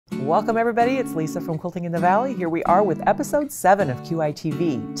Welcome everybody, it's Lisa from Quilting in the Valley. Here we are with episode 7 of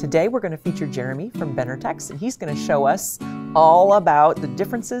QITV. Today we're going to feature Jeremy from Benartex, and he's going to show us all about the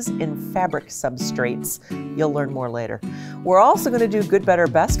differences in fabric substrates. You'll learn more later. We're also going to do good, better,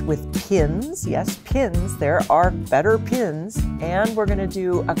 best with pins. Yes, pins. There are better pins. And we're going to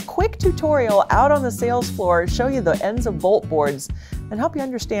do a quick tutorial out on the sales floor, show you the ends of bolt boards, and help you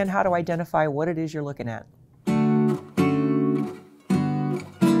understand how to identify what it is you're looking at.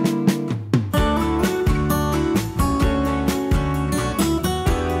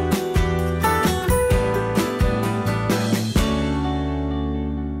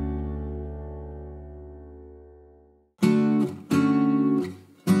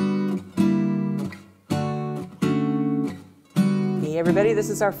 Everybody, this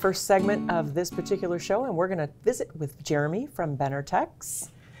is our first segment of this particular show, and we're going to visit with Jeremy from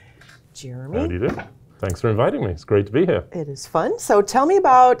Benartex. Jeremy. How do you do? Thanks for inviting me. It's great to be here. It is fun. So tell me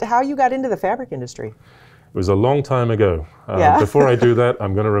about how you got into the fabric industry. It was a long time ago. Before I do that,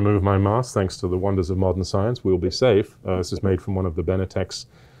 I'm going to remove my mask thanks to the wonders of modern science. We'll be safe. This is made from one of the Benartex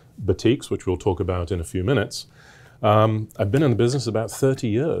batiks, which we'll talk about in a few minutes. I've been in the business about 30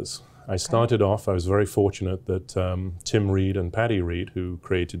 years. I started off, I was very fortunate that Tim Reed and Patty Reed, who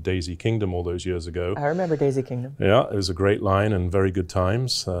created Daisy Kingdom all those years ago. I remember Daisy Kingdom. Yeah, it was a great line and very good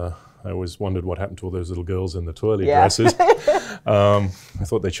times. I always wondered what happened to all those little girls in the twirly dresses. I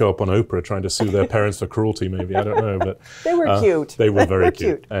thought they'd show up on Oprah trying to sue their parents for cruelty, maybe, I don't know. But they were cute. They were very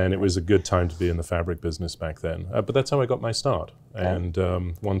cute. And it was a good time to be in the fabric business back then. But that's how I got my start. Okay.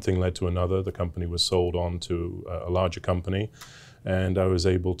 And one thing led to another. The company was sold on to a larger company. And I was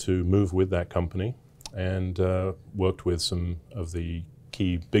able to move with that company and worked with some of the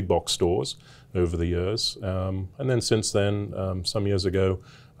key big box stores over the years. And then since then, some years ago,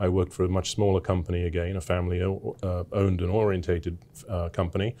 I worked for a much smaller company again, a family-owned and orientated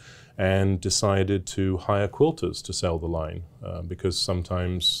company, and decided to hire quilters to sell the line because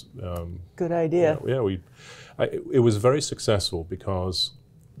sometimes... Good idea. It was very successful because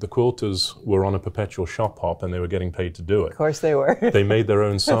the quilters were on a perpetual shop hop and they were getting paid to do it. Of course they were. They made their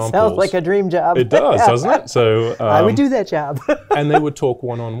own samples. Sounds like a dream job. It does, doesn't it? So I would do that job. And they would talk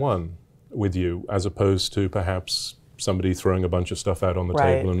one-on-one with you as opposed to perhaps somebody throwing a bunch of stuff out on the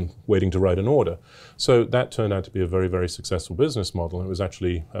table and waiting to write an order. So that turned out to be a very, very successful business model. And it was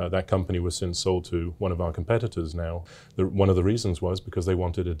actually, that company was since sold to one of our competitors now. One of the reasons was because they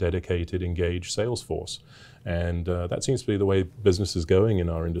wanted a dedicated, engaged sales force. And that seems to be the way business is going in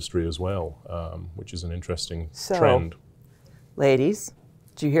our industry as well, which is an interesting trend. Ladies,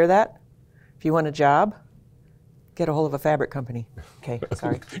 did you hear that? If you want a job, get a hold of a fabric company. Okay,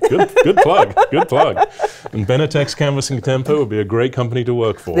 sorry. Good plug, good plug. And Benartex Canvasing Tempo would be a great company to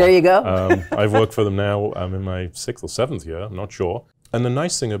work for. There you go. I've worked for them now, I'm in my 6th or 7th year, I'm not sure. And the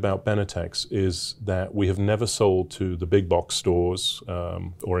nice thing about Benartex is that we have never sold to the big box stores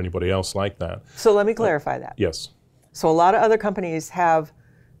or anybody else like that. So let me clarify that. Yes. So a lot of other companies have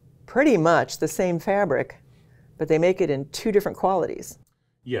pretty much the same fabric, but they make it in 2 different qualities.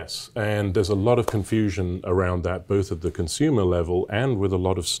 Yes, and there's a lot of confusion around that, both at the consumer level and with a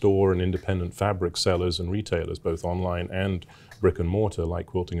lot of store and independent fabric sellers and retailers, both online and brick and mortar, like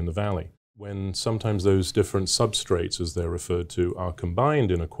Quilting in the Valley. When sometimes those different substrates, as they're referred to, are combined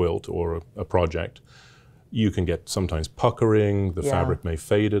in a quilt or a project, you can get sometimes puckering, the fabric may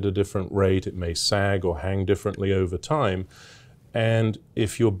fade at a different rate, it may sag or hang differently over time. And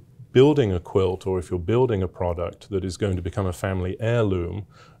if you're building a quilt or if you're building a product that is going to become a family heirloom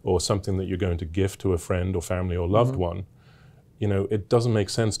or something that you're going to gift to a friend or family or loved one, you know, it doesn't make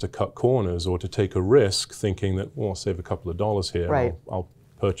sense to cut corners or to take a risk thinking that, well, I'll save a couple of dollars here, I'll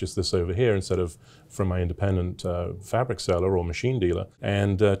purchase this over here instead of from my independent fabric seller or machine dealer.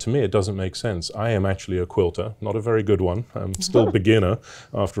 And to me, it doesn't make sense. I am actually a quilter, not a very good one. I'm still a beginner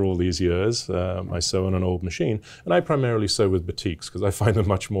after all these years. I sew on an old machine. And I primarily sew with batiks because I find them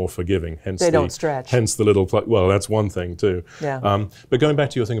much more forgiving. Hence they don't stretch. Hence the little, well, that's one thing too. Yeah. But going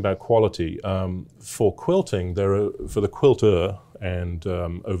back to your thing about quality, for quilting, for the quilter, and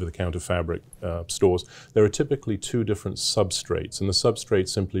over-the-counter fabric stores, there are typically 2 different substrates, and the substrate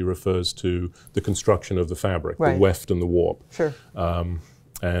simply refers to the construction of the fabric, the weft and the warp. Sure.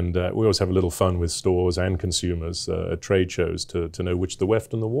 And we always have a little fun with stores and consumers at trade shows to know which the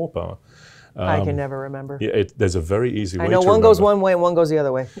weft and the warp are. I can never remember. Yeah, there's a very easy way to remember. I know one goes one way and one goes the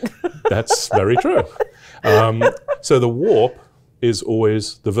other way. That's very true. So the warp is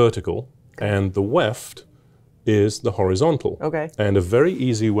always the vertical, and the weft is the horizontal. Okay. And a very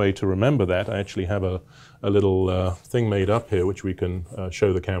easy way to remember that, I actually have a little thing made up here which we can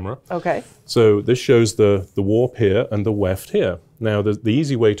show the camera. Okay. So this shows the warp here and the weft here. Now, the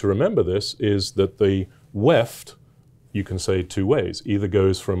easy way to remember this is that the weft, you can say two ways. Either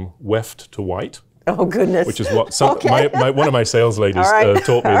goes from weft to white. Oh, goodness. Which is what one of my sales ladies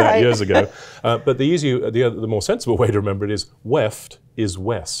taught me that years ago. But the more sensible way to remember it is weft is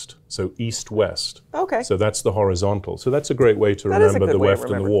west, so east-west. Okay. So that's the horizontal. So that's a great way to remember the weft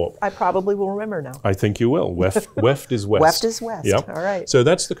and the warp. I probably will remember now. I think you will. Weft is west. Weft is west. Yep. All right. So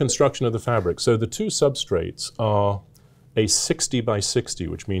that's the construction of the fabric. So the two substrates are a 60 by 60,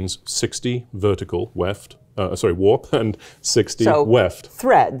 which means 60 vertical weft, warp, and 60 weft.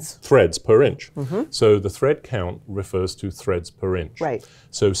 Threads. Threads per inch. So the thread count refers to threads per inch. Right.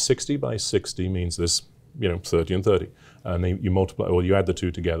 So 60 by 60 means this, 30 and 30. And then you multiply, or you add the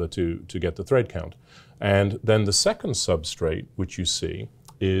two together to get the thread count. And then the second substrate, which you see,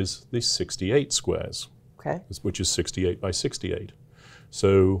 is the 68 squares, which is 68 by 68.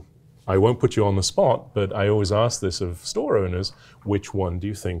 So I won't put you on the spot, but I always ask this of store owners, which one do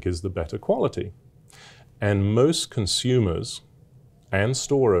you think is the better quality? And most consumers and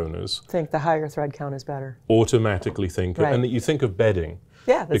store owners think the higher thread count is better. Automatically think, and that you think of bedding.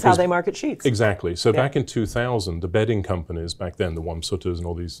 Yeah, that's how they market sheets. Exactly. So back in 2000, the bedding companies back then, the Wamsutters and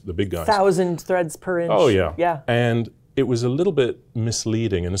all the big guys. 1,000 threads per inch. Oh, yeah. Yeah. And it was a little bit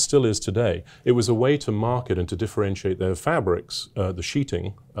misleading, and it still is today. It was a way to market and to differentiate their fabrics, the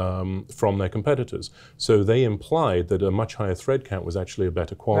sheeting, from their competitors. So they implied that a much higher thread count was actually a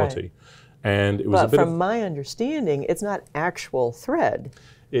better quality. Right. And it was but from my understanding, it's not actual thread.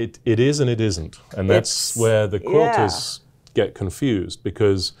 It is and it isn't. And that's where the quilters get confused,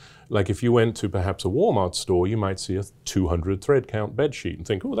 because like if you went to perhaps a Walmart store, you might see a 200 thread count bed sheet and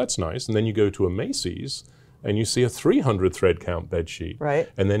think, oh, that's nice. And then you go to a Macy's and you see a 300 thread count bed sheet. Right.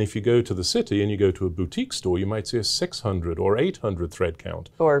 And then if you go to the city and you go to a boutique store, you might see a 600 or 800 thread count.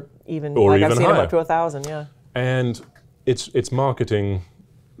 Or even I've seen higher. them up to 1,000, yeah. And it's marketing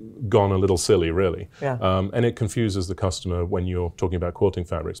gone a little silly, really. Yeah. And it confuses the customer when you're talking about quilting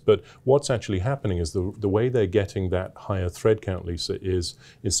fabrics. But what's actually happening is the way they're getting that higher thread count, Lisa, is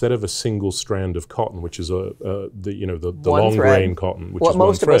instead of a single strand of cotton, which is the long grain cotton, which is one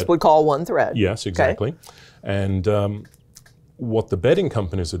most of us would call one thread. Yes, exactly. And what the bedding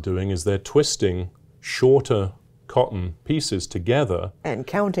companies are doing is they're twisting shorter cotton pieces together and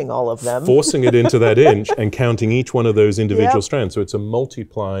counting all of them, forcing it into that inch and counting each one of those individual strands. So it's a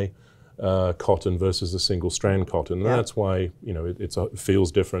multiply cotton versus a single strand cotton. And that's why it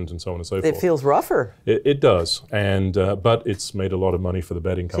feels different and so on and so forth. It feels rougher. It does, and but it's made a lot of money for the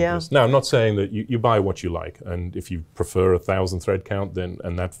bedding companies. Now, I'm not saying that you buy what you like, and if you prefer 1,000 thread count,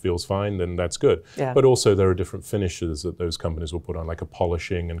 and that feels fine, then that's good. Yeah. But also there are different finishes that those companies will put on, like a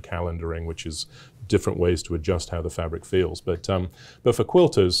polishing and calendaring, which is different ways to adjust how the fabric feels. But for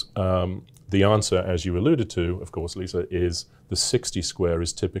quilters, the answer, as you alluded to, of course, Lisa, is the 60 square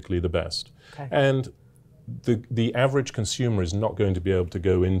is typically the best. Okay. And the average consumer is not going to be able to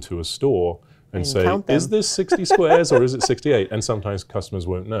go into a store and say, is this 60 squares or is it 68? And sometimes customers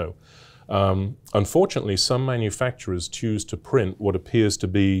won't know. Unfortunately, some manufacturers choose to print what appears to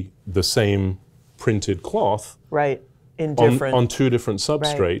be the same printed cloth on two different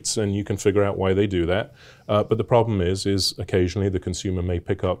substrates, and you can figure out why they do that. But the problem is occasionally the consumer may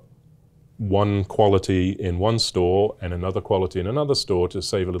pick up one quality in one store and another quality in another store to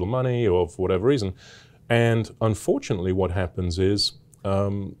save a little money or for whatever reason. And unfortunately what happens is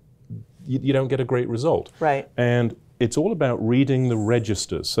you don't get a great result. Right. And it's all about reading the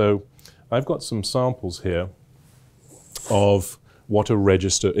registers. So I've got some samples here of what a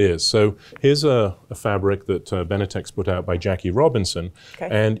register is. So here's a fabric that Benartex put out by Jackie Robinson. Okay.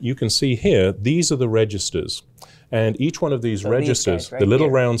 And you can see here, these are the registers. And each one of these registers, the little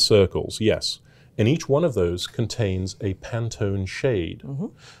round circles, and each one of those contains a Pantone shade,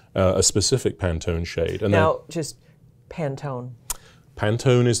 a specific Pantone shade. And now, just Pantone.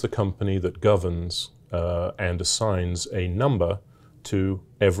 Pantone is the company that governs and assigns a number to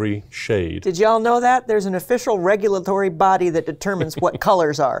every shade. Did y'all know that? There's an official regulatory body that determines what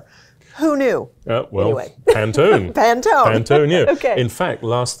colors are. Who knew? Well, anyway. Pantone. Pantone, yeah. Okay. In fact,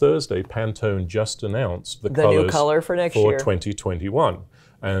 last Thursday, Pantone just announced the colors new color for next year. 2021.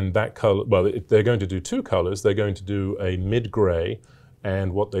 And that color, well, they're going to do two colors. They're going to do a mid-gray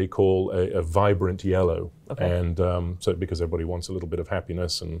and what they call a vibrant yellow. Okay. And so because everybody wants a little bit of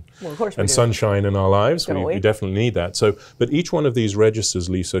happiness and sunshine in our lives, we definitely need that. So, but each one of these registers,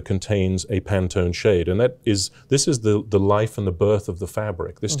 Lisa, contains a Pantone shade, and this is the life and the birth of the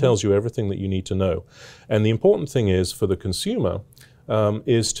fabric. This tells you everything that you need to know. And the important thing is for the consumer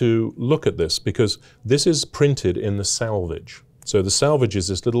is to look at this, because this is printed in the salvage. So the salvage is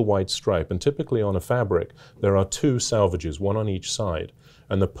this little white stripe, and typically on a fabric there are two salvages, one on each side.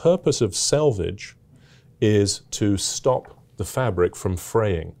 And the purpose of salvage is to stop the fabric from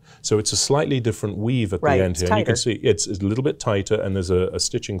fraying. So it's a slightly different weave at the end here. And you can see it's a little bit tighter, and there's a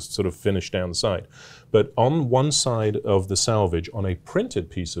stitching sort of finish down the side. But on one side of the salvage, on a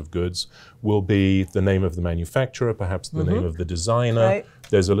printed piece of goods, will be the name of the manufacturer, perhaps the name of the designer.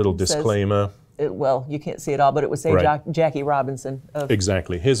 There's a little disclaimer. Well, you can't see it all, but it would say Jackie Robinson.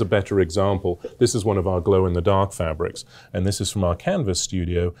 Exactly. Here's a better example. This is one of our glow-in-the-dark fabrics, and this is from our canvas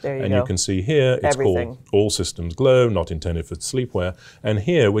studio. And you can see here, it's called All Systems Glow, not intended for sleepwear. And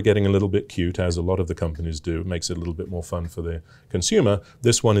here, we're getting a little bit cute, as a lot of the companies do. It makes it a little bit more fun for the consumer.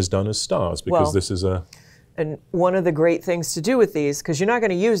 This one is done as stars, because this is a... And one of the great things to do with these, because you're not going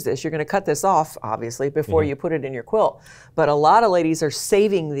to use this, you're going to cut this off, obviously, before you put it in your quilt. But a lot of ladies are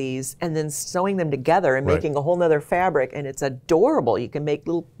saving these and then sewing them together and making a whole nother fabric, and it's adorable. You can make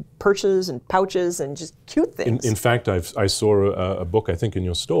little purses and pouches and just cute things. In fact, I saw a book, I think, in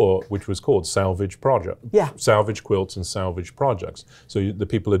your store, which was called Salvage Project. Yeah. Salvage Quilts and Salvage Projects. So the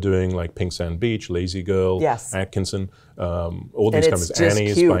people are doing like Pink Sand Beach, Lazy Girl, Atkinson, all these companies.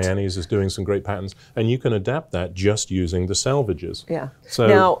 Annie's by Annie's is doing some great patterns. And you can adapt that just using the salvages. Yeah.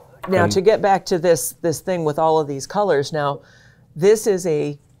 So now to get back to this thing with all of these colors, now this is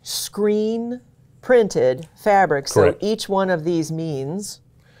a screen printed fabric. So each one of these means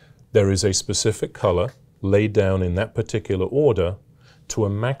there is a specific color laid down in that particular order to a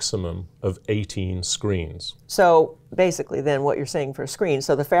maximum of 18 screens. So basically then what you're saying for a screen,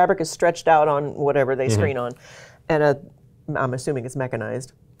 so the fabric is stretched out on whatever they screen on, and I'm assuming it's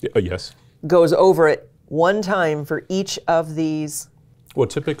mechanized. Yes. Goes over it one time for each of these. Well,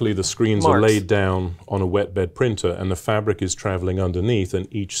 typically the screens are laid down on a wet bed printer, and the fabric is traveling underneath,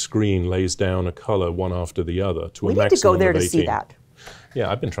 and each screen lays down a color one after the other to a maximum of 18. We need to go there to see that. Yeah,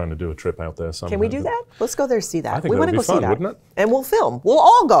 I've been trying to do a trip out there somehow. Can we do that? Let's go there to see that. I think that would be fun, wouldn't it? And we'll film. We'll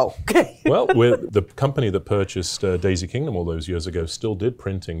all go. Well, the company that purchased Daisy Kingdom all those years ago still did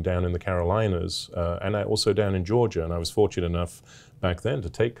printing down in the Carolinas and also down in Georgia. And I was fortunate enough back then to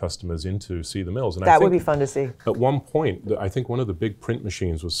take customers in to see the mills. And that would be fun to see. At one point, I think one of the big print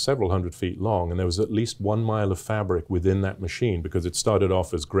machines was several hundred feet long, and there was at least 1 mile of fabric within that machine, because it started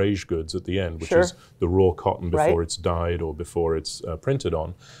off as graze goods at the end, which is the raw cotton before it's dyed or before it's printed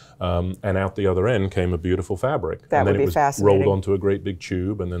on. And out the other end came a beautiful fabric. That would be fascinating. Rolled onto a great big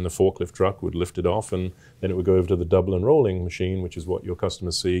tube, and then the forklift truck would lift it off, and then it would go over to the double and rolling machine, which is what your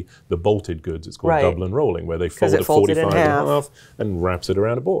customers see, the bolted goods. It's called double and rolling, where they fold it 45 in half and wraps it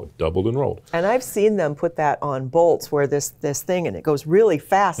around a board, doubled and rolled. And I've seen them put that on bolts where this thing, and it goes really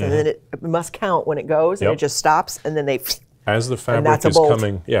fast, and then it must count when it goes, and it just stops, and then they... As the fabric is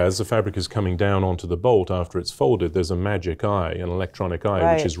coming, as the fabric is coming down onto the bolt after it's folded, there's a magic eye, an electronic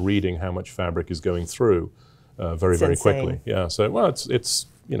eye, which is reading how much fabric is going through very quickly. Yeah. So well, it's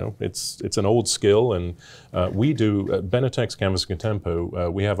you know, it's an old skill, and we do Benartex Canvas and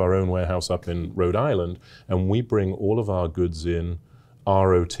Contempo. We have our own warehouse up in Rhode Island, and we bring all of our goods in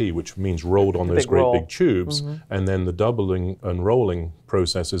ROT, which means rolled on those great big tubes, and then the doubling and rolling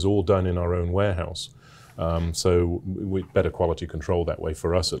process is all done in our own warehouse. So we better quality control that way,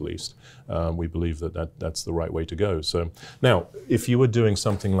 for us at least. We believe that's the right way to go. So now, if you were doing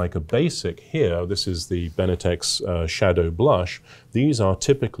something like a basic here, this is the Benartex Shadow Blush. These are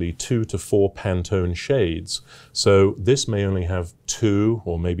typically 2 to 4 Pantone shades. So this may only have 2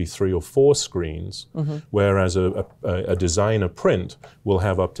 or maybe 3 or 4 screens, whereas a designer print will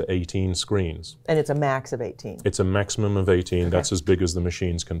have up to 18 screens. And it's a max of 18. It's a maximum of 18. That's as big as the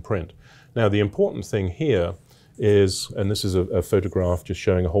machines can print. Now, the important thing here is, and this is a photograph just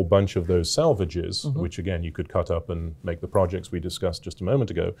showing a whole bunch of those salvages, which again, you could cut up and make the projects we discussed just a moment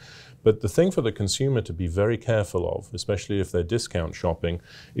ago. But the thing for the consumer to be very careful of, especially if they're discount shopping,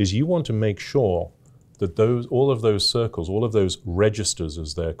 is you want to make sure that all of those circles, all of those registers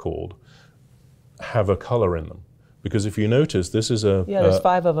as they're called, have a color in them. Because if you notice, this is there's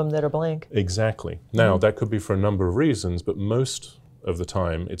 5 of them that are blank. Exactly. Now, that could be for a number of reasons, but most of the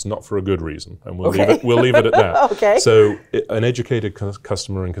time, it's not for a good reason, and we'll leave it at that. So an educated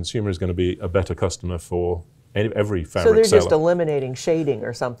customer and consumer is going to be a better customer for every fabric seller. So they're seller. just eliminating shading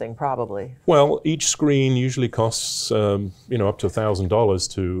or something, probably. Well, each screen usually costs up to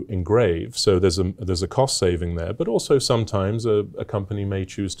 $1,000 to engrave, so there's a cost saving there. But also sometimes a company may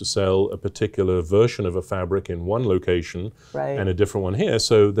choose to sell a particular version of a fabric in one location and a different one here,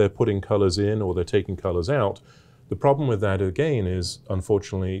 so they're putting colors in or they're taking colors out The problem with that, again, is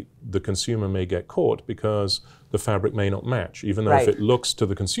unfortunately the consumer may get caught because the fabric may not match, even though if it looks to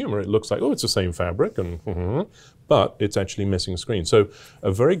the consumer, it looks like, oh, it's the same fabric, and but it's actually missing a screen. So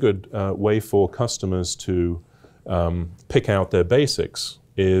a very good way for customers to pick out their basics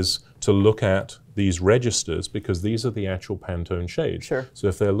is to look at these registers, because these are the actual Pantone shades. Sure. So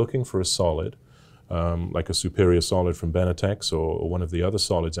if they're looking for a solid, like a superior solid from Benartex or one of the other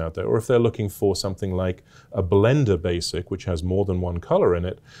solids out there, or if they're looking for something like a blender basic, which has more than one color in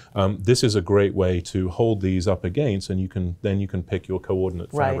it, this is a great way to hold these up against, and you can pick your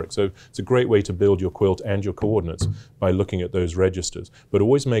coordinate fabric. So it's a great way to build your quilt and your coordinates by looking at those registers. But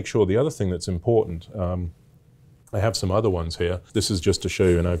always make sure, the other thing that's important, I have some other ones here. This is just to show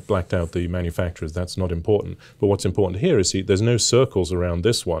you, and I've blacked out the manufacturers. That's not important. But what's important here is, see, there's no circles around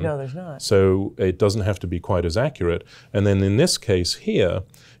this one. No, there's not. So it doesn't have to be quite as accurate. And then in this case here,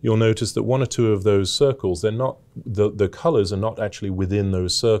 you'll notice that one or two of those circles, they're not, the colors are not actually within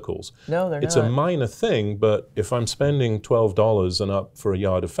those circles. No, they're not. It's a minor thing, but if I'm spending $12 and up for a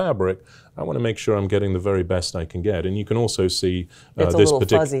yard of fabric, I want to make sure I'm getting the very best I can get. And you can also see it's this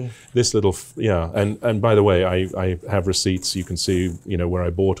fuzzy. This little, yeah. And by the way, I have receipts. You can see, you know, where I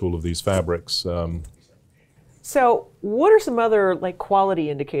bought all of these fabrics. So what are some other like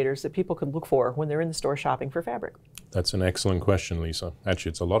quality indicators that people could look for when they're in the store shopping for fabric? That's an excellent question, Lisa.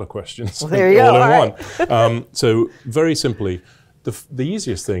 Actually, it's a lot of questions. Well, there you go. All in one. So very simply, the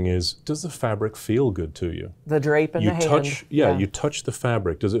easiest thing is, does the fabric feel good to you? The drape in the hand. You touch the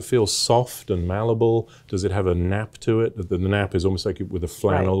fabric. Does it feel soft and malleable? Does it have a nap to it? The nap is almost like with a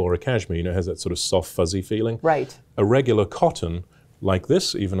flannel or a cashmere. You know, it has that sort of soft, fuzzy feeling. Right. A regular cotton, like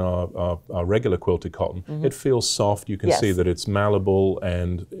this, even our regular quilted cotton, it feels soft. You can see that it's malleable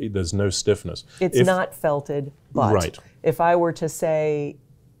and there's no stiffness. It's not felted, but if I were to say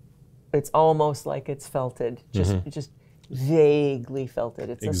it's almost like it's felted, just vaguely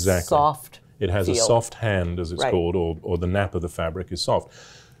felted. It's a soft It has a soft hand, as it's called, or the nap of the fabric is soft.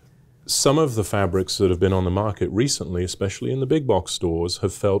 Some of the fabrics that have been on the market recently, especially in the big box stores,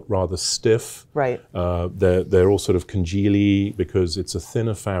 have felt rather stiff. Right. They're all sort of congealy because it's a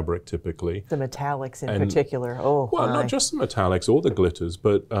thinner fabric typically. The metallics in particular. Oh, well, not just the metallics or the glitters,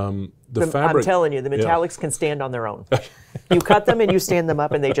 but the fabric. I'm telling you, the metallics can stand on their own. You cut them and you stand them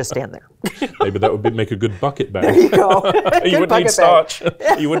up and they just stand there. Maybe that would make a good bucket bag. There you go. You wouldn't need starch.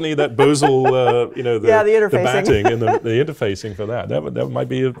 You wouldn't need that Bosal, you know, the batting and the interfacing for that. That might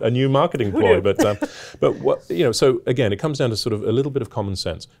be a new marketing ploy. But what, you know, so again, it comes down to sort of a little bit of common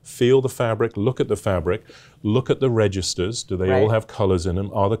sense. Feel the fabric, look at the fabric, look at the registers. Do they all have colors in them?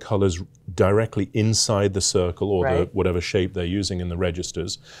 Are the colors directly inside the circle or the whatever shape they're using in the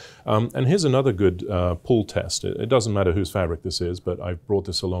registers? And here's another good pull test. It doesn't matter whose fabric this is, but I've brought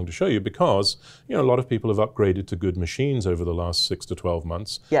this along to show you because, you know, a lot of people have upgraded to good machines over the last 6 to 12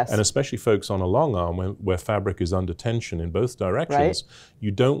 months. Yes. And especially folks on a long arm where fabric is under tension in both directions.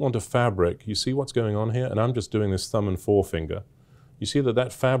 You don't want a fabric. You see what's going on here? And I'm just doing this thumb and forefinger. You see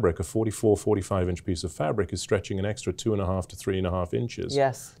that fabric, a 44, 45-inch piece of fabric, is stretching an extra 2.5 to 3.5 inches.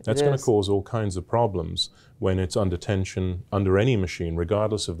 Yes, That's going to cause all kinds of problems when it's under tension, under any machine,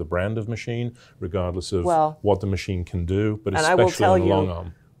 regardless of the brand of machine, regardless of what the machine can do, but especially on the long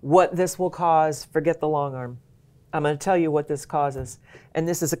arm. What this will cause, forget the long arm. I'm going to tell you what this causes. And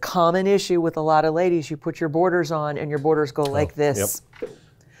this is a common issue with a lot of ladies. You put your borders on and your borders go like this. Yep.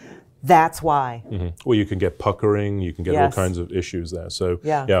 That's why. Well, you can get puckering, you can get all kinds of issues there. So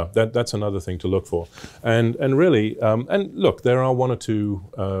that's another thing to look for. And really, and look, there are one or two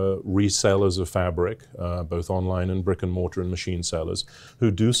resellers of fabric, both online and brick and mortar and machine sellers,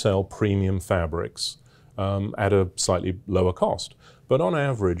 who do sell premium fabrics at a slightly lower cost. But on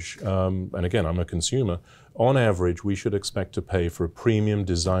average, and again, I'm a consumer, on average, we should expect to pay for a premium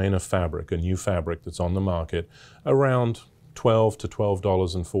designer fabric, a new fabric that's on the market, around $12 to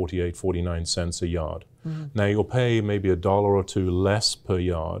 $12.48, 49 cents a yard. Now you'll pay maybe $1 or $2 less per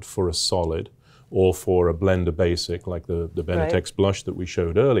yard for a solid or for a blender basic like the Benartex blush that we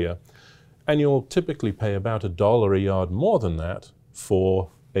showed earlier. And you'll typically pay about $1 a yard more than that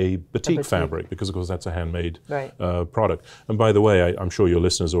for a batik fabric, because of course that's a handmade product. And by the way, I'm sure your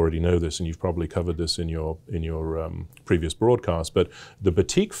listeners already know this, and you've probably covered this in your previous broadcast, but the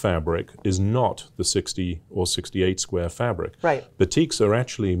batik fabric is not the 60 or 68 square fabric. Batiks are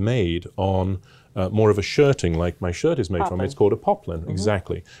actually made on more of a shirting, like my shirt is made from. It's called a poplin,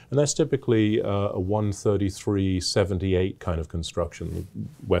 exactly. And that's typically a 133/78 kind of construction,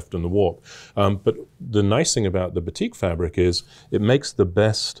 weft and the warp. But the nice thing about the batik fabric is it makes the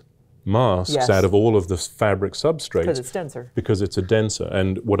best masks out of all of the fabric substrates. Because it's denser. Because it's a denser.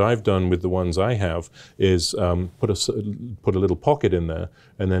 And what I've done with the ones I have is put a little pocket in there,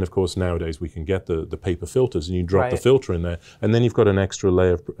 and then of course nowadays we can get the paper filters, and you drop the filter in there, and then you've got an extra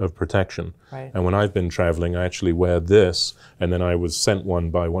layer of protection. Right. And when I've been traveling, I actually wear this, and then I was sent one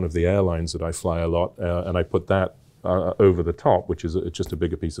by one of the airlines that I fly a lot, and I put that over the top, which is just a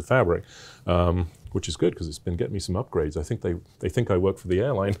bigger piece of fabric, which is good because it's been getting me some upgrades. I think they think I work for the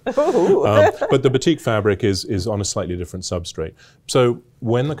airline. But the batik fabric is on a slightly different substrate. So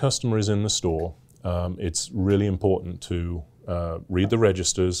when the customer is in the store, it's really important to read the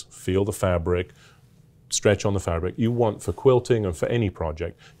registers, feel the fabric, stretch on the fabric. You want, for quilting and for any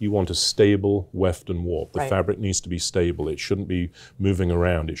project, you want a stable weft and warp. The fabric needs to be stable. It shouldn't be moving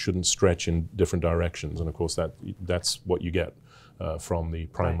around. It shouldn't stretch in different directions. And of course, that's what you get from the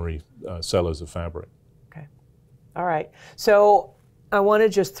primary sellers of fabric. Okay. All right. So I want to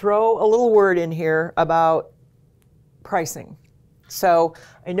just throw a little word in here about pricing. So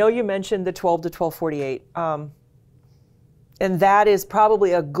I know you mentioned the 12 to 1248, and that is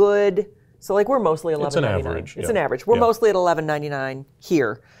probably a good. So like we're mostly $11.99. It's an average. It's an average. We're mostly at $11.99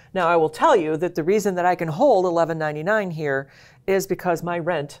 here. Now I will tell you that the reason that I can hold $11.99 here is because my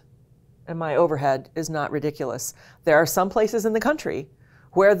rent and my overhead is not ridiculous. There are some places in the country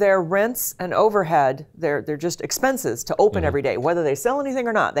where their rents and overhead, they're just expenses to open every day, whether they sell anything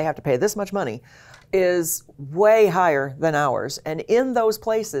or not, they have to pay this much money, is way higher than ours. And in those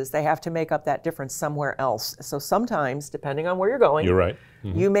places, they have to make up that difference somewhere else. So sometimes, depending on where you're going, you're right.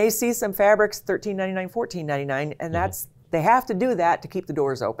 You may see some fabrics $13.99, $14.99, and that's they have to do that to keep the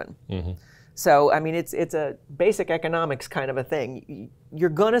doors open. So I mean, it's a basic economics kind of a thing. You're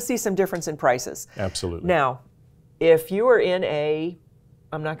going to see some difference in prices. Absolutely. Now, if you are in a,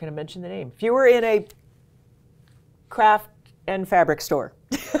 I'm not going to mention the name, if you were in a craft and fabric store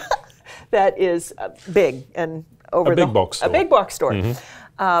that is big and over a big box store. A big box store.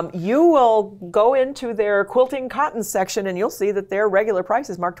 You will go into their quilting cotton section and you'll see that their regular price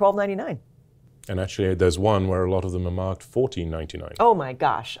is marked $12.99. And actually, there's one where a lot of them are marked $14.99. Oh my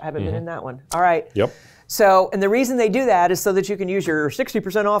gosh, I haven't been in that one. All right. Yep. So, and the reason they do that is so that you can use your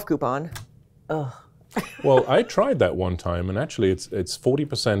 60% off coupon. Ugh. Well, I tried that one time, and actually it's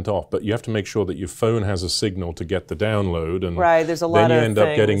 40% off, but you have to make sure that your phone has a signal to get the download, and there's a lot then you of end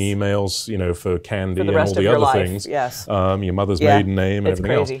up getting emails, you know, for candy for the and all rest of the your other life. things. Yes. Your mother's maiden name and It's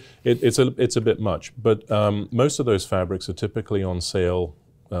everything crazy. else. It's a bit much, but most of those fabrics are typically on sale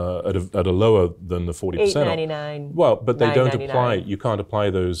at a lower than the 40% $8.99. Well, but they don't $9.99. apply. You can't apply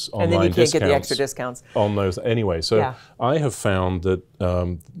those online And then you can't discounts get the extra discounts on those anyway. So Yeah. I have found that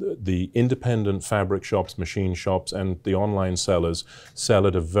the independent fabric shops, machine shops, and the online sellers sell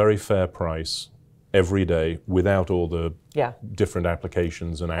at a very fair price every day without all the different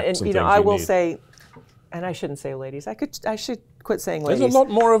applications and apps and And things you know, I will need. say, and I shouldn't say ladies. I should quit saying ladies. There's a lot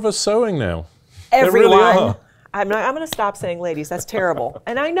more of us sewing now. Everyone. There really are. I'm going to stop saying ladies. That's terrible.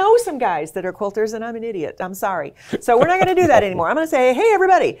 And I know some guys that are quilters, and I'm an idiot. I'm sorry. So we're not going to do that anymore. I'm going to say, hey,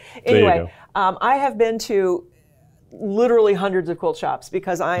 everybody. Anyway, I have been to literally hundreds of quilt shops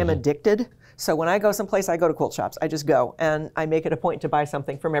because I am addicted. So when I go someplace, I go to quilt shops. I just go, and I make it a point to buy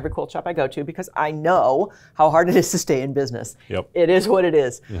something from every quilt shop I go to because I know how hard it is to stay in business. Yep. It is what it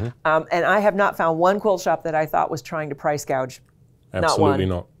is. And I have not found one quilt shop that I thought was trying to price gouge. Absolutely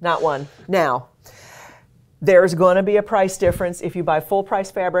not one. Not one. Now, there's going to be a price difference if you buy full price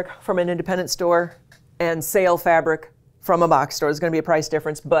fabric from an independent store and sale fabric from a box store. There's going to be a price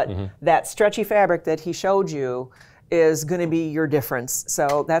difference, but that stretchy fabric that he showed you is going to be your difference.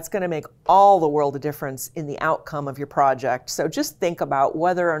 So that's going to make all the world of difference in the outcome of your project. So just think about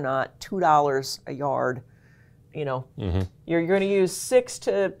whether or not $2 a yard, you know, you're going to use 6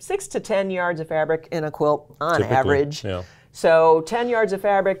 to 10 yards of fabric in a quilt on average. Yeah. So 10 yards of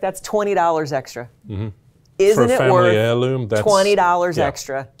fabric, that's $20 extra. Isn't For a it family worth heirloom, that's $20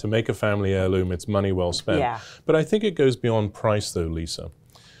 extra? To make a family heirloom, it's money well spent. Yeah. But I think it goes beyond price, though, Lisa.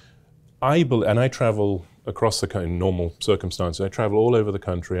 And I travel across the country in normal circumstances. I travel all over the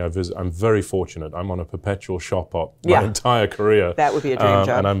country. I visit. I'm very fortunate. I'm on a perpetual shop hop my entire career. That would be a dream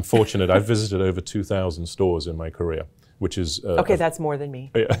job. And I'm fortunate. I've visited over 2,000 stores in my career, which is okay. That's more than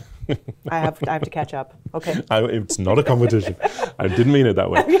me. Yeah. I have to catch up. Okay. It's not a competition. I didn't mean it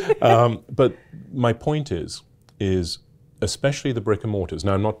that way. But my point is especially the brick and mortars.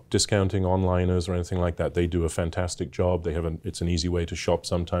 Now, I'm not discounting onliners or anything like that. They do a fantastic job. It's an easy way to shop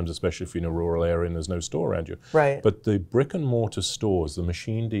sometimes, especially if you're in a rural area and there's no store around you. Right. But the brick and mortar stores, the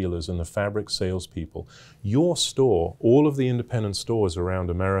machine dealers and the fabric salespeople, your store, all of the independent stores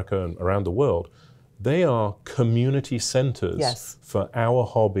around America and around the world, They are community centers Yes. for our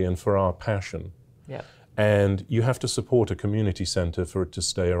hobby and for our passion. Yep. And you have to support a community center for it to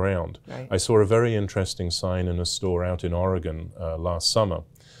stay around. Right. I saw a very interesting sign in a store out in Oregon last summer.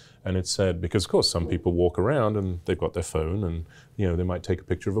 And it said, because of course some people walk around and they've got their phone and they might take a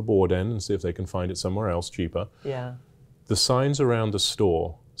picture of a board end and see if they can find it somewhere else cheaper. Yeah. The signs around the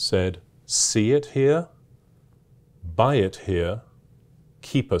store said, see it here, buy it here,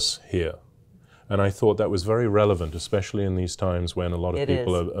 keep us here. And I thought that was very relevant, especially in these times when a lot of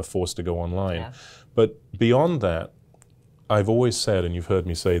people are forced to go online. Yeah. But beyond that, I've always said, and you've heard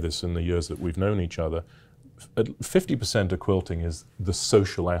me say this in the years that we've known each other, 50% of quilting is the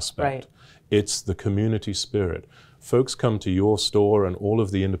social aspect. Right. It's the community spirit. Folks come to your store and all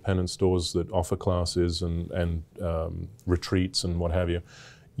of the independent stores that offer classes and retreats and what have you.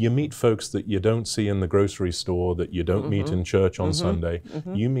 You meet folks that you don't see in the grocery store, that you don't meet in church on Sunday.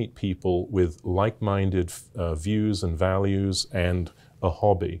 You meet people with like-minded views and values and a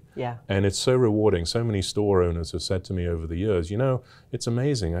hobby. Yeah. And it's so rewarding. So many store owners have said to me over the years, it's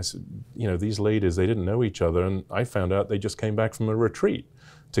amazing. I said, these ladies, they didn't know each other, and I found out they just came back from a retreat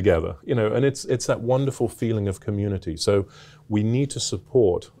together, and it's that wonderful feeling of community. So we need to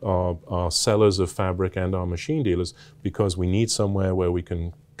support our sellers of fabric and our machine dealers, because we need somewhere where we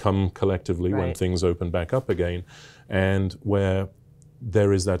can come collectively when things open back up again, and where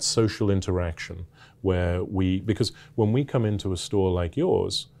there is that social interaction because when we come into a store like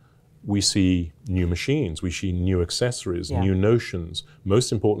yours, we see new machines, we see new accessories, new notions,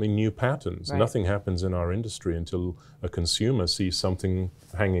 most importantly, new patterns. Nothing happens in our industry until a consumer sees something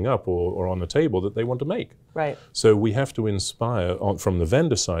hanging up or on the table that they want to make. Right. So we have to inspire, from the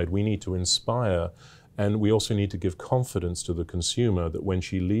vendor side, we need to inspire, and we also need to give confidence to the consumer that when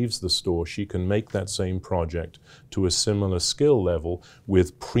she leaves the store, she can make that same project to a similar skill level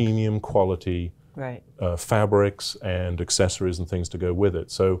with premium quality fabrics and accessories and things to go with it.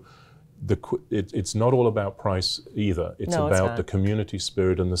 So it's not all about price either. It's about the community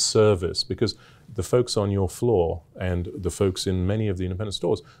spirit and the service, because the folks on your floor and the folks in many of the independent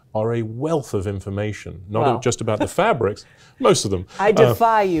stores are a wealth of information, not just about the fabrics, most of them. I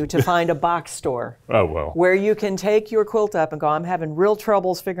defy you to find a box store where you can take your quilt up and go, I'm having real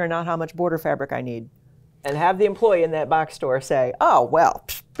troubles figuring out how much border fabric I need. And have the employee in that box store say, oh, well,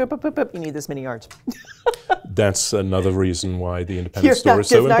 you need this many yards. That's another reason why the independent store is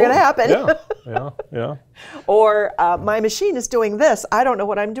so important. It's not going to happen. Yeah. Or my machine is doing this. I don't know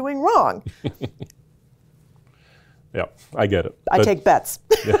what I'm doing wrong. Yeah, I get it. I take bets.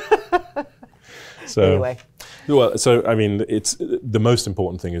 So, anyway. Well, so I mean, it's the most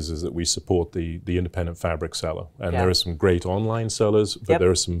important thing is that we support the independent fabric seller, and there are some great online sellers, but there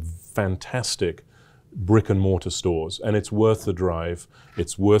are some fantastic brick and mortar stores, and it's worth the drive.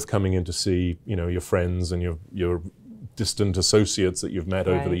 It's worth coming in to see, your friends and your distant associates that you've met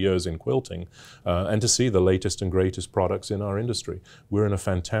over the years in quilting, and to see the latest and greatest products in our industry. We're in a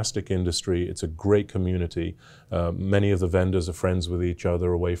fantastic industry. It's a great community. Many of the vendors are friends with each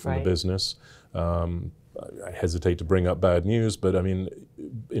other away from the business. I hesitate to bring up bad news, but I mean,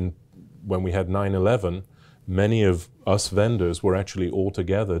 when we had 9/11, many of us vendors were actually all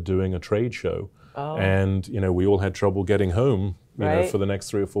together doing a trade show. And we all had trouble getting home for the next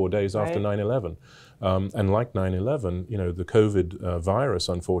 3 or 4 days after 9/11. And like 9/11, the COVID virus,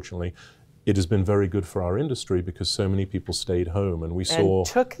 unfortunately, it has been very good for our industry because so many people stayed home, and we saw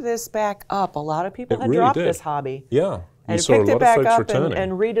took this back up. A lot of people had dropped this hobby. Yeah, and picked it back up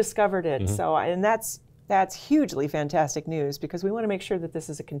and rediscovered it. So, and that's hugely fantastic news, because we want to make sure that this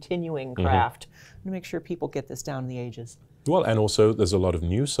is a continuing craft. We want to make sure people get this down in the ages. Well, and also there's a lot of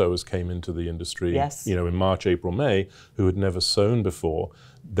new sewers came into the industry, in March, April, May, who had never sewn before.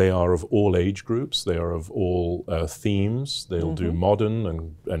 They are of all age groups. They are of all themes. They'll do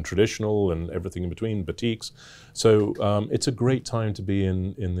modern and traditional and everything in between, batiks. So it's a great time to be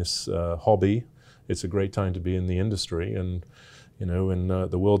in this hobby. It's a great time to be in the industry. And in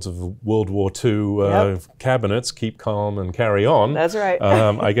the worlds of World War II cabinets, keep calm and carry on. That's right.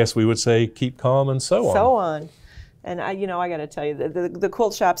 I guess we would say keep calm and sew on. Sew on. And I got to tell you, the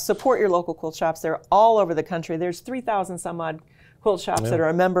quilt shops, support your local quilt shops. They're all over the country. There's 3,000 some odd quilt shops that are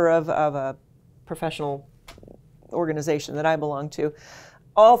a member of a professional organization that I belong to.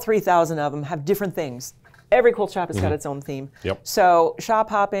 All 3,000 of them have different things. Every quilt shop has got its own theme. So shop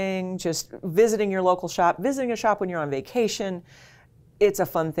hopping, just visiting your local shop, visiting a shop when you're on vacation, it's a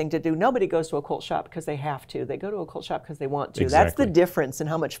fun thing to do. Nobody goes to a quilt shop because they have to. They go to a quilt shop because they want to. Exactly. That's the difference in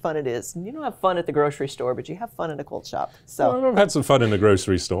how much fun it is. And you don't have fun at the grocery store, but you have fun at a quilt shop. So well, I've had some fun in the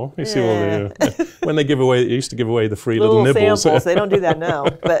grocery store. You see all the when they used to give away the free little nibbles. Samples. They don't do that now,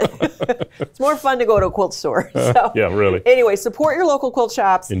 but it's more fun to go to a quilt store. So, yeah, really. Anyway, support your local quilt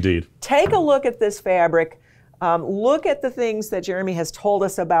shops. Indeed. Take a look at this fabric. Look at the things that Jeremy has told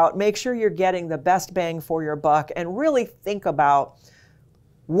us about. Make sure you're getting the best bang for your buck, and really think about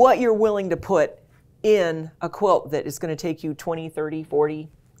what you're willing to put in a quilt that is going to take you 20, 30, 40,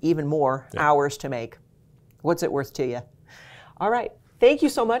 even more hours to make. What's it worth to you? All right. Thank you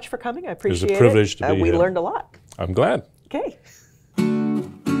so much for coming. I appreciate it. It was a privilege to be here. We learned a lot. I'm glad. Okay.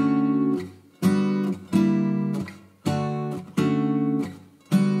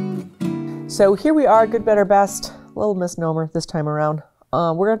 So here we are, good, better, best, a little misnomer this time around.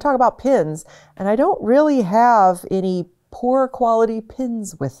 We're going to talk about pins, and I don't really have any poor quality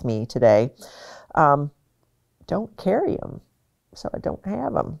pins with me today. Don't carry them, so I don't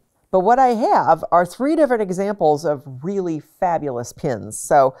have them. But what I have are 3 different examples of really fabulous pins.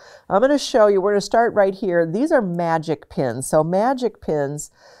 So I'm going to show you, we're going to start right here. These are magic pins. So magic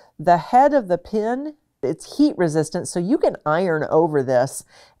pins, the head of the pin, it's heat resistant, so you can iron over this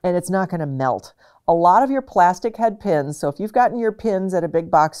and it's not going to melt. A lot of your plastic head pins, so if you've gotten your pins at a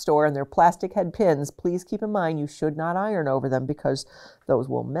big box store and they're plastic head pins, please keep in mind you should not iron over them because those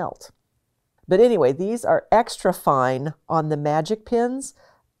will melt. But anyway, these are extra fine on the magic pins.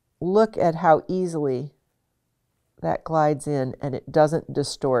 Look at how easily that glides in and it doesn't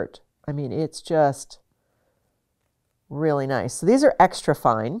distort. I mean, it's just really nice. So these are extra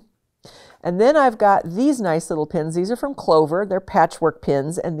fine. And then I've got these nice little pins. These are from Clover. They're patchwork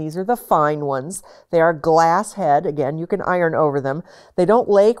pins, and these are the fine ones. They are glass head. Again, you can iron over them. They don't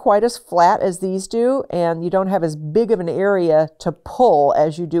lay quite as flat as these do, and you don't have as big of an area to pull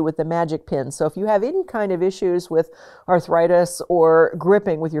as you do with the magic pins. So if you have any kind of issues with arthritis or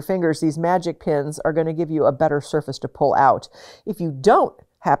gripping with your fingers, these magic pins are going to give you a better surface to pull out. If you don't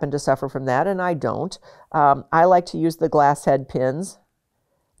happen to suffer from that, and I don't, I like to use the glass head pins.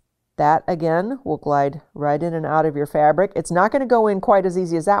 That, again, will glide right in and out of your fabric. It's not going to go in quite as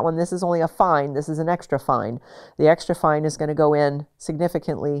easy as that one. This is only a fine. This is an extra fine. The extra fine is going to go in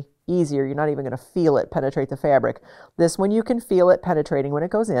significantly easier. You're not even going to feel it penetrate the fabric. This one, you can feel it penetrating when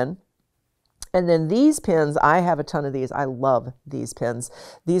it goes in. And then these pins, I have a ton of these. I love these pins.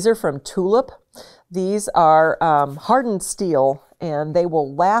 These are from Tulip. These are hardened steel, and they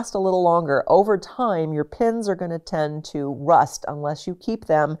will last a little longer. Over time, your pins are going to tend to rust unless you keep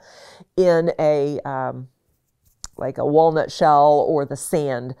them in a like a walnut shell or the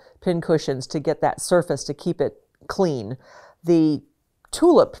sand pin cushions to get that surface to keep it clean. The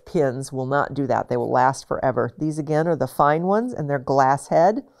Tulip pins will not do that. They will last forever. These, again, are the fine ones, and they're glass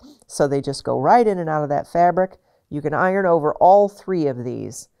head, so they just go right in and out of that fabric. You can iron over all 3 of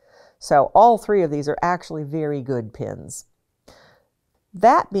these. So all 3 of these are actually very good pins.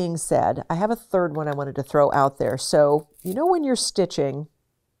 That being said, I have a third one I wanted to throw out there. So, you know, when you're stitching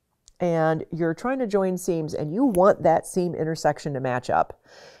and you're trying to join seams and you want that seam intersection to match up,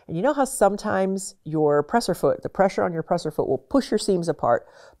 and you know how sometimes your presser foot, the pressure on your presser foot will push your seams apart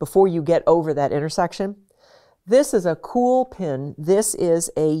before you get over that intersection? This is a cool pin. This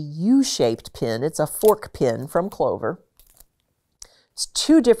is a U-shaped pin. It's a fork pin from Clover. It's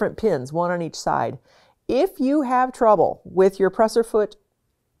 2 different pins, one on each side. If you have trouble with your presser foot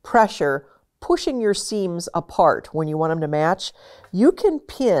pressure pushing your seams apart when you want them to match, you can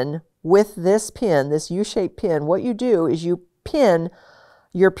pin with this pin, this U-shaped pin. What you do is you pin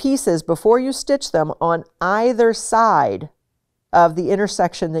your pieces before you stitch them on either side of the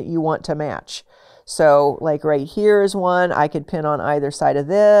intersection that you want to match. So like right here is one, I could pin on either side of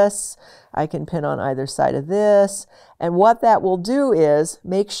this, I can pin on either side of this, and what that will do is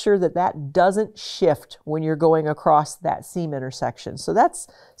make sure that that doesn't shift when you're going across that seam intersection. So that's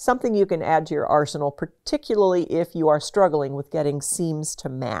something you can add to your arsenal, particularly if you are struggling with getting seams to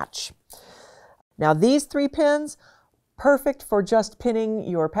match. Now these 3 pins, perfect for just pinning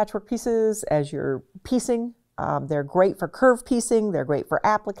your patchwork pieces as you're piecing. They're great for curve piecing, they're great for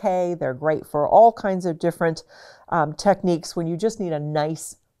applique, they're great for all kinds of different techniques when you just need a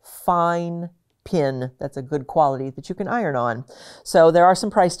nice, fine pin that's a good quality that you can iron on. So there are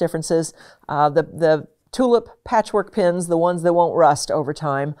some price differences. The Tulip patchwork pins, the ones that won't rust over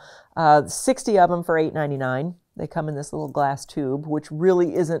time, 60 of them for $8.99. They come in this little glass tube, which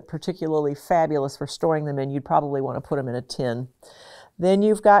really isn't particularly fabulous for storing them in. You'd probably want to put them in a tin. Then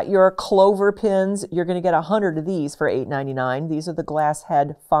you've got your Clover pins. You're going to get 100 of these for $8.99. These are the glass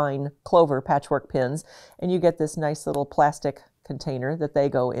head fine Clover patchwork pins. And you get this nice little plastic container that they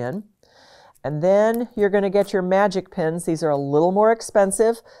go in. And then you're going to get your magic pins. These are a little more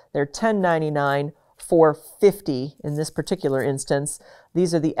expensive. They're $10.99 for 50 in this particular instance.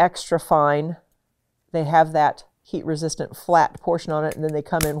 These are the extra fine. They have that heat resistant flat portion on it, and then they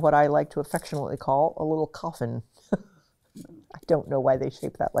come in what I like to affectionately call a little coffin. I don't know why they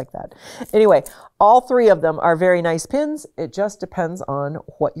shape that like that. Anyway, all three of them are very nice pins. It just depends on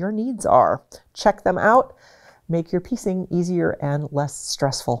what your needs are. Check them out. Make your piecing easier and less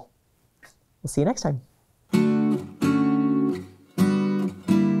stressful. We'll see you next time.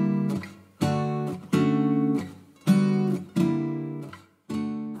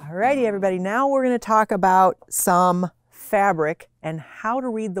 Alrighty, everybody. Now we're going to talk about some fabric and how to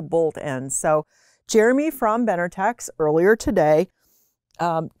read the bolt ends. So Jeremy from Benartex earlier today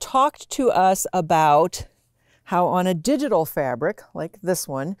talked to us about how on a digital fabric like this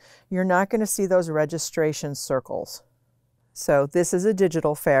one, you're not going to see those registration circles. So this is a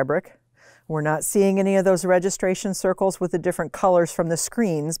digital fabric. We're not seeing any of those registration circles with the different colors from the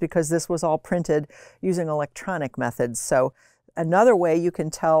screens because this was all printed using electronic methods. So another way you can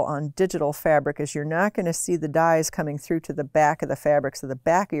tell on digital fabric is you're not going to see the dyes coming through to the back of the fabric. So the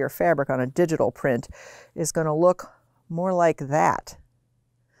back of your fabric on a digital print is going to look more like that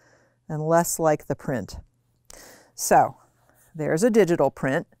and less like the print. So there's a digital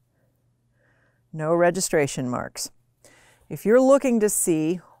print, no registration marks. If you're looking to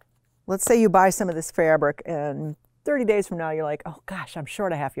see, let's say you buy some of this fabric and 30 days from now you're like, oh gosh, I'm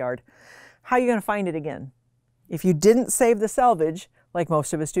short a half yard. How are you going to find it again? If you didn't save the selvage, like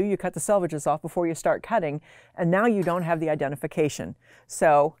most of us do, you cut the selvages off before you start cutting, and now you don't have the identification.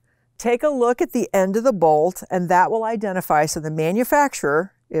 So take a look at the end of the bolt, and that will identify. So the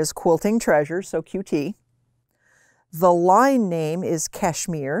manufacturer is Quilting Treasures, so QT. The line name is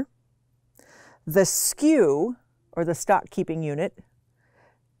Cashmere. The SKU, or the stock keeping unit,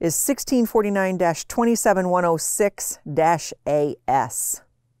 is 1649-27106-AS.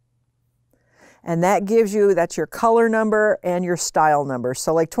 And that gives you, that's your color number and your style number.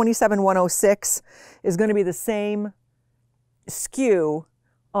 So like 27106 is going to be the same SKU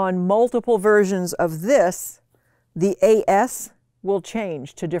on multiple versions of this. The AS will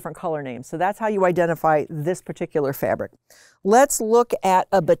change to different color names. So that's how you identify this particular fabric. Let's look at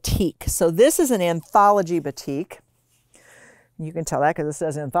a batik. So this is an anthology batik. You can tell that because it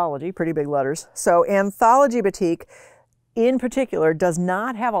says anthology, pretty big letters. So anthology batik in particular does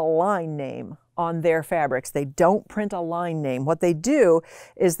not have a line name on their fabrics. They don't print a line name. What they do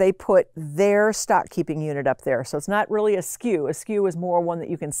is they put their stock keeping unit up there. So it's not really a SKU. A SKU is more one that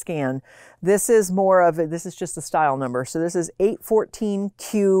you can scan. This is more of this is just a style number. So this is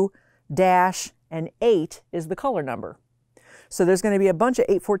 814Q- and 8 is the color number. So there's going to be a bunch of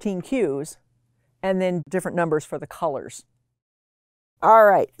 814Qs and then different numbers for the colors. All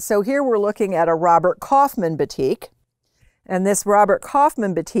right, so here we're looking at a Robert Kaufman batik. And this Robert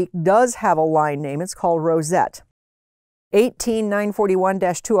Kaufman batik does have a line name. It's called Rosette.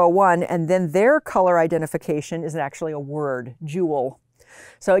 18941-201, and then their color identification is actually a word, jewel.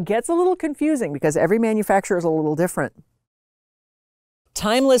 So it gets a little confusing because every manufacturer is a little different.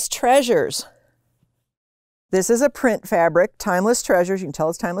 Timeless Treasures. This is a print fabric, Timeless Treasures. You can tell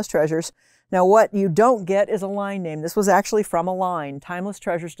it's Timeless Treasures. Now what you don't get is a line name. This was actually from a line. Timeless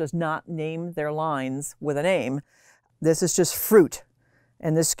Treasures does not name their lines with a name. This is just fruit.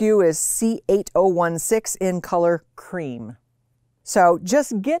 And the SKU is C8016 in color cream. So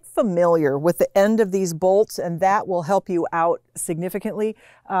just get familiar with the end of these bolts and that will help you out significantly.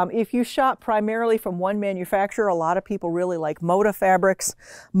 If you shop primarily from one manufacturer, a lot of people really like Moda fabrics.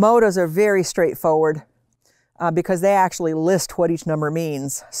 Modas are very straightforward because they actually list what each number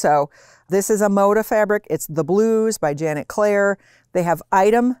means. So this is a Moda fabric. It's The Blues by Janet Claire. They have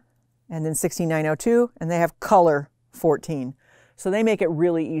item and then 16902 and they have color 14. So they make it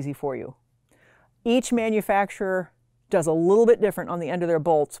really easy for you. Each manufacturer does a little bit different on the end of their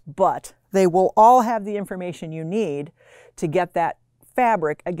bolts, but they will all have the information you need to get that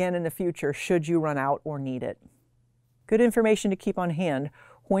fabric again in the future should you run out or need it. Good information to keep on hand.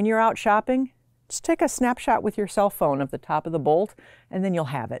 When you're out shopping, just take a snapshot with your cell phone of the top of the bolt and then you'll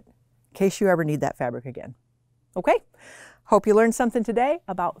have it in case you ever need that fabric again. Okay? Hope you learned something today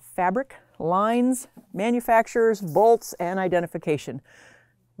about fabric, lines, manufacturers, bolts, and identification.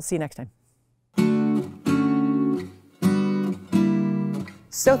 We'll see you next time.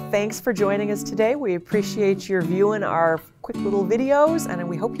 So thanks for joining us today. We appreciate your viewing our quick little videos, and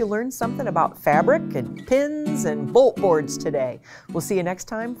we hope you learned something about fabric and pins and bolt boards today. We'll see you next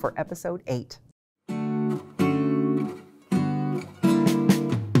time for episode 8.